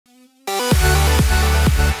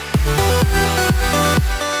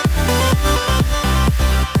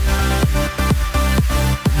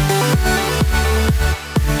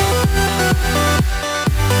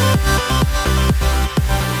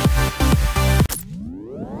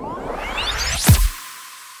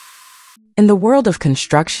In the world of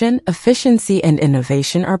construction, efficiency and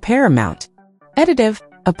innovation are paramount. Additive,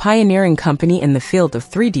 a pioneering company in the field of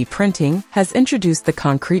 3D printing, has introduced the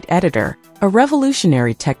Concrete Aeditor, a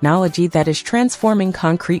revolutionary technology that is transforming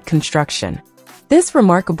concrete construction. This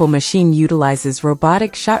remarkable machine utilizes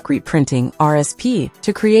robotic shotcrete printing (RSP)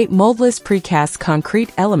 to create moldless precast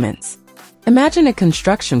concrete elements. Imagine a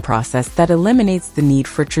construction process that eliminates the need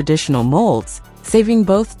for traditional molds, saving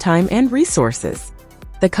both time and resources.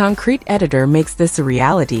 The Concrete Aeditor makes this a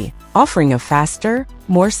reality, offering a faster,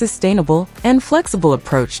 more sustainable, and flexible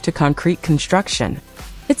approach to concrete construction.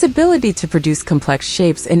 Its ability to produce complex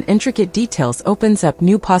shapes and intricate details opens up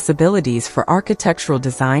new possibilities for architectural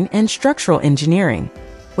design and structural engineering.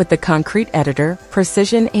 With the Concrete Aeditor,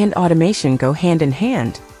 precision and automation go hand in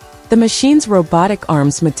hand. The machine's robotic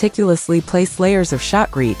arms meticulously place layers of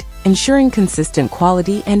shotcrete, ensuring consistent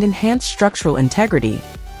quality and enhanced structural integrity.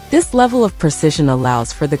 This level of precision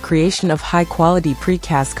allows for the creation of high-quality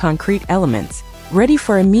precast concrete elements, ready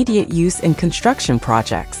for immediate use in construction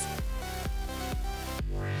projects.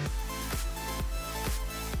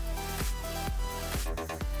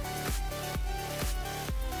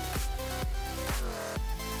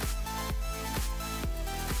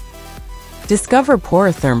 Discover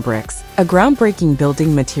Porotherm bricks, a groundbreaking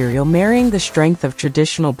building material marrying the strength of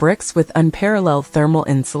traditional bricks with unparalleled thermal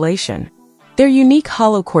insulation. Their unique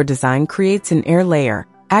hollow core design creates an air layer,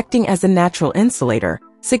 acting as a natural insulator,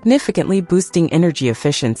 significantly boosting energy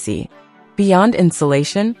efficiency. Beyond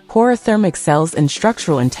insulation, Porotherm excels in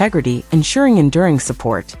structural integrity, ensuring enduring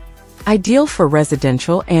support. Ideal for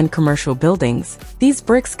residential and commercial buildings, these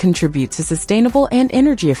bricks contribute to sustainable and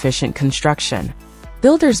energy-efficient construction.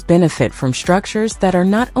 Builders benefit from structures that are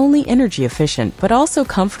not only energy efficient but also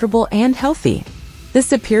comfortable and healthy. The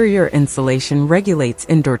superior insulation regulates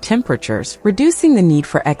indoor temperatures, reducing the need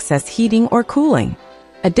for excess heating or cooling.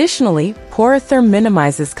 Additionally, Porotherm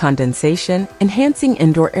minimizes condensation, enhancing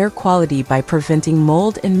indoor air quality by preventing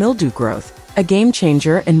mold and mildew growth, a game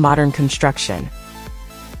changer in modern construction.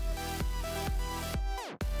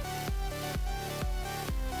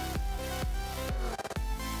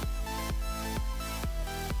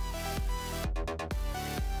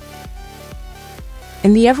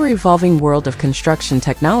 In the ever-evolving world of construction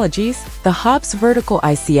technologies, the Hobbs vertical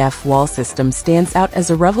ICF-Wall system stands out as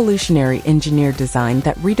a revolutionary engineered design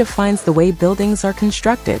that redefines the way buildings are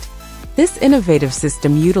constructed. This innovative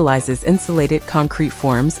system utilizes insulated concrete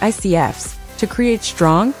forms (ICFs) to create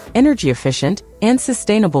strong, energy-efficient, and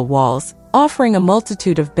sustainable walls, offering a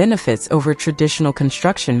multitude of benefits over traditional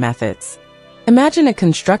construction methods. Imagine a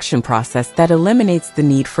construction process that eliminates the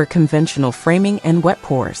need for conventional framing and wet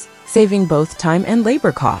pours, saving both time and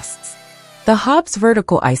labor costs. The Hobbs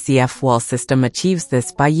vertical ICF-Wall system achieves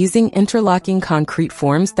this by using interlocking concrete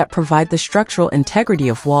forms that provide the structural integrity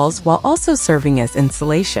of walls while also serving as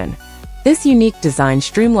insulation. This unique design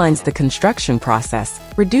streamlines the construction process,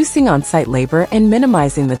 reducing on-site labor and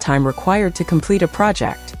minimizing the time required to complete a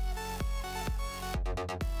project.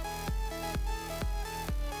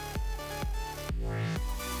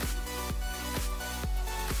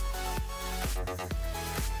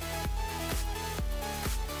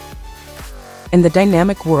 In the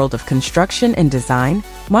dynamic world of construction and design,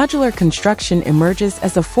 modular construction emerges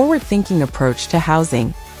as a forward-thinking approach to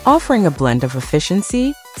housing, offering a blend of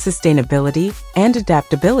efficiency, sustainability, and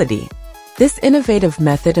adaptability. This innovative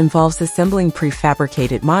method involves assembling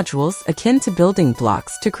prefabricated modules akin to building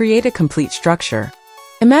blocks to create a complete structure.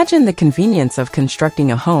 Imagine the convenience of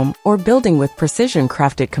constructing a home or building with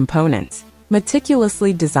precision-crafted components,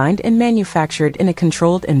 meticulously designed and manufactured in a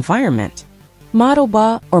controlled environment.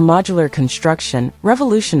 Modulbau, or modular construction,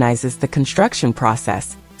 revolutionizes the construction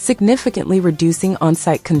process, significantly reducing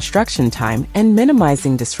on-site construction time and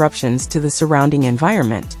minimizing disruptions to the surrounding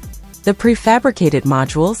environment. The prefabricated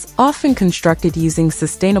modules, often constructed using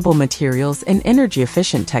sustainable materials and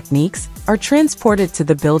energy-efficient techniques, are transported to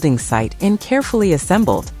the building site and carefully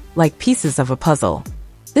assembled, like pieces of a puzzle.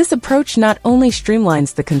 This approach not only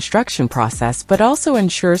streamlines the construction process but also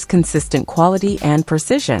ensures consistent quality and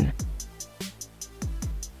precision.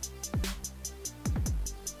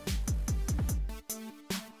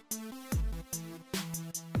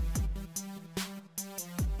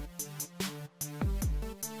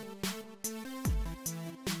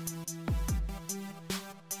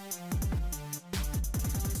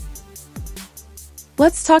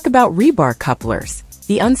 Let's talk about rebar couplers,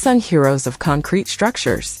 the unsung heroes of concrete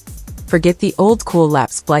structures. Forget the old-school lap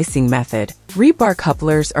splicing method. Rebar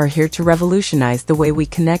couplers are here to revolutionize the way we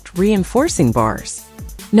connect reinforcing bars.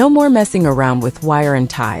 No more messing around with wire and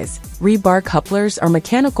ties. Rebar couplers are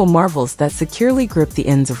mechanical marvels that securely grip the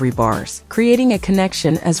ends of rebars, creating a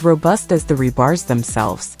connection as robust as the rebars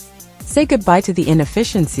themselves. Say goodbye to the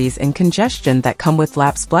inefficiencies and congestion that come with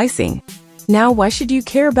lap splicing. Now, why should you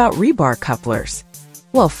care about rebar couplers?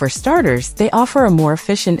 Well, for starters, they offer a more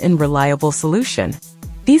efficient and reliable solution.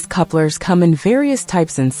 These couplers come in various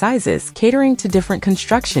types and sizes, catering to different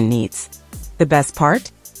construction needs. The best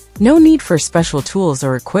part? No need for special tools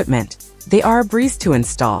or equipment. They are a breeze to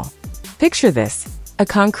install. Picture this: a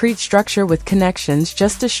concrete structure with connections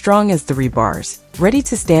just as strong as the rebars, ready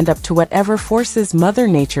to stand up to whatever forces Mother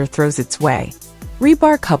Nature throws its way.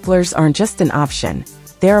 Rebar couplers aren't just an option.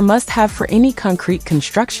 They are a must-have for any concrete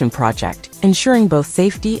construction project, ensuring both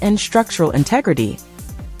safety and structural integrity.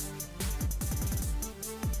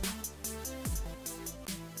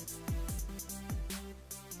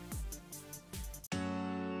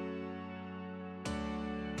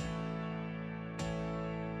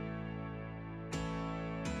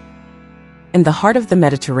 In the heart of the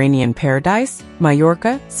Mediterranean paradise,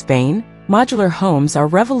 Mallorca, Spain, modular homes are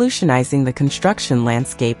revolutionizing the construction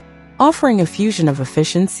landscape, offering a fusion of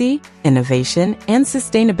efficiency, innovation, and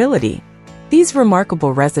sustainability. These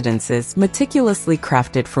remarkable residences, meticulously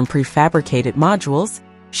crafted from prefabricated modules,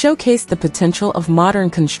 showcase the potential of modern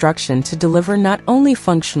construction to deliver not only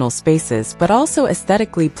functional spaces but also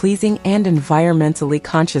aesthetically pleasing and environmentally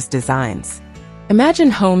conscious designs.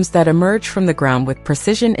 Imagine homes that emerge from the ground with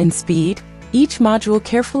precision and speed, each module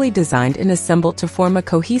carefully designed and assembled to form a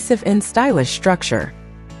cohesive and stylish structure.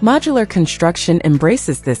 Modular construction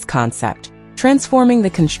embraces this concept, transforming the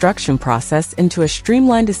construction process into a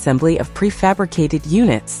streamlined assembly of prefabricated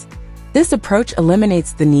units. This approach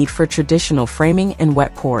eliminates the need for traditional framing and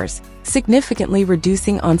wet pours, significantly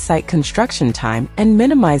reducing on-site construction time and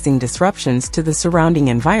minimizing disruptions to the surrounding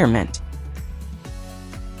environment.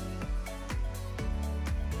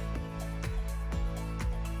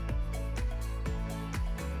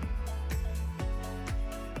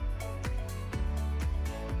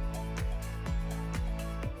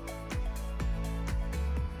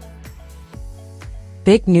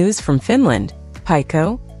 Big news from Finland.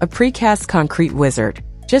 Paikko, a precast concrete wizard,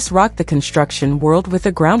 just rocked the construction world with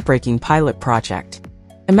a groundbreaking pilot project.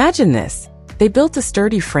 Imagine this: they built a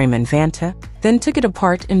sturdy frame in Vantaa, then took it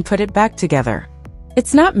apart and put it back together.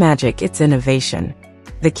 It's not magic, it's innovation.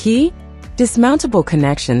 The key? Dismountable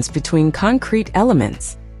connections between concrete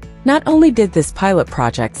elements. Not only did this pilot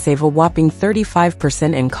project save a whopping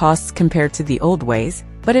 35% in costs compared to the old ways,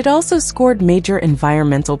 but it also scored major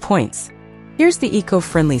environmental points. Here's the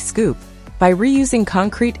eco-friendly scoop. By reusing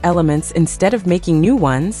concrete elements instead of making new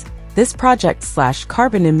ones, this project slashed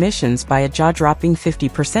carbon emissions by a jaw-dropping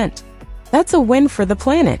 50%. That's a win for the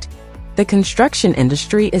planet. The construction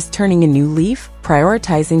industry is turning a new leaf,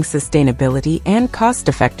 prioritizing sustainability and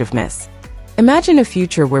cost-effectiveness. Imagine a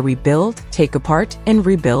future where we build, take apart, and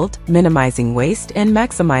rebuild, minimizing waste and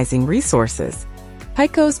maximizing resources.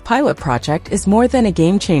 Paikko's pilot project is more than a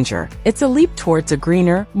game changer. It's a leap towards a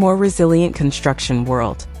greener, more resilient construction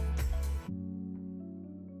world.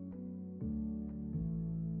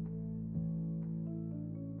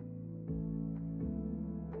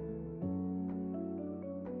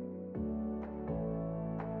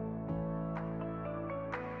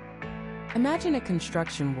 Imagine a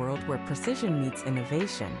construction world where precision meets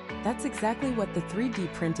innovation. That's exactly what the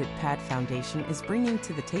 3D printed pad foundation is bringing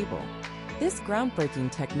to the table. This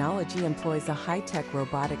groundbreaking technology employs a high-tech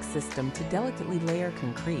robotic system to delicately layer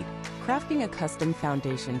concrete, crafting a custom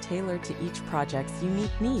foundation tailored to each project's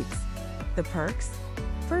unique needs. The perks?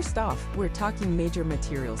 First off, we're talking major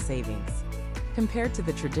material savings. Compared to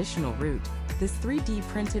the traditional route, this 3D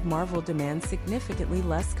printed marvel demands significantly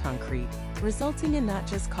less concrete, resulting in not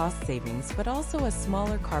just cost savings but also a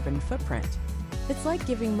smaller carbon footprint. It's like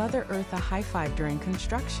giving Mother Earth a high five during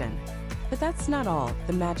construction. But that's not all,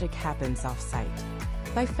 the magic happens off-site.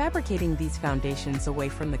 By fabricating these foundations away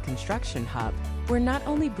from the construction hub, we're not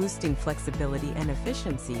only boosting flexibility and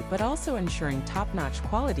efficiency but also ensuring top-notch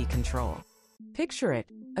quality control. Picture it,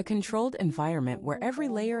 a controlled environment where every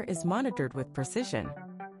layer is monitored with precision.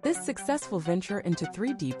 This successful venture into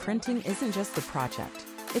 3D printing isn't just a project,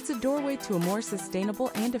 it's a doorway to a more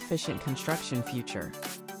sustainable and efficient construction future.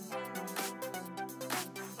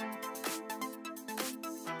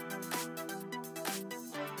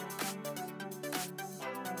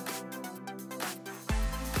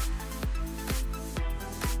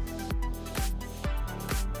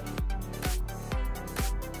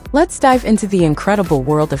 Let's dive into the incredible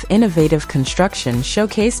world of innovative construction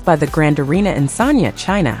showcased by the Grand Arena in Sanya,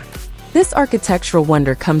 China. This architectural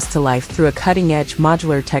wonder comes to life through a cutting-edge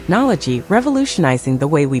modular technology revolutionizing the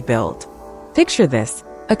way we build. Picture this,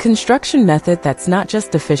 a construction method that's not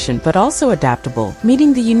just efficient but also adaptable,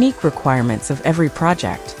 meeting the unique requirements of every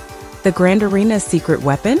project. The Grand Arena's secret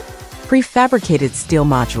weapon? Prefabricated steel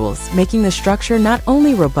modules, making the structure not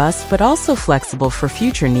only robust but also flexible for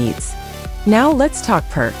future needs. Now let's talk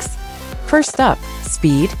perks. First up,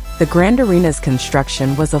 speed. The Grand Arena's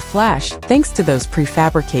construction was a flash thanks to those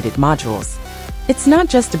prefabricated modules. It's not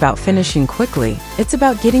just about finishing quickly, it's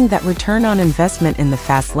about getting that return on investment in the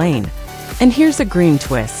fast lane. And here's a green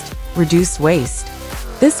twist: reduce waste.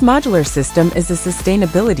 This modular system is a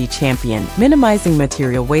sustainability champion, minimizing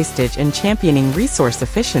material wastage and championing resource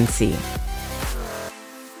efficiency.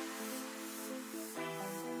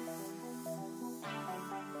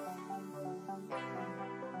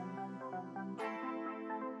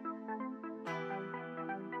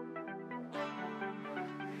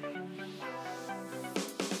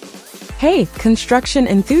 Hey, construction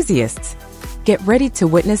enthusiasts! Get ready to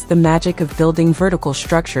witness the magic of building vertical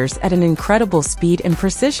structures at an incredible speed and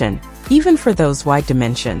precision, even for those wide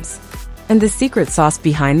dimensions. And the secret sauce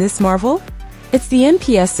behind this marvel? It's the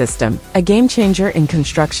NPS system, a game-changer in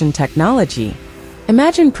construction technology.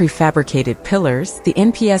 Imagine prefabricated pillars, the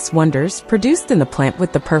NPS wonders, produced in the plant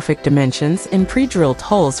with the perfect dimensions and pre-drilled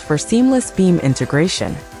holes for seamless beam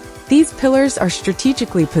integration. These pillars are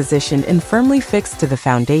strategically positioned and firmly fixed to the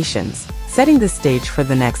foundations, setting the stage for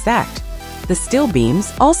the next act. The steel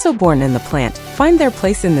beams, also born in the plant, find their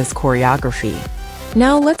place in this choreography.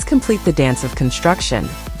 Now let's complete the dance of construction,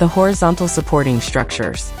 the horizontal supporting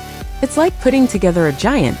structures. It's like putting together a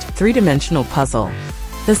giant, three-dimensional puzzle.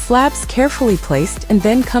 The slabs carefully placed, and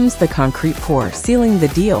then comes the concrete pour, sealing the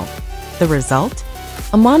deal. The result?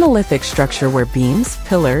 A monolithic structure where beams,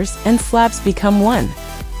 pillars, and slabs become one.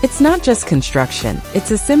 It's not just construction, it's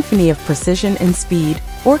a symphony of precision and speed,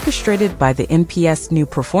 orchestrated by the NPS new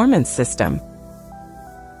performance system.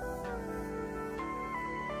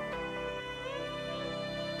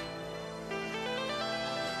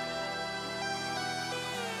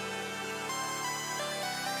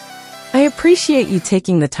 I appreciate you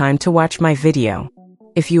taking the time to watch my video.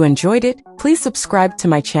 If you enjoyed it, please subscribe to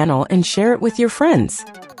my channel and share it with your friends.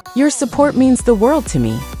 Your support means the world to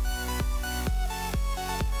me.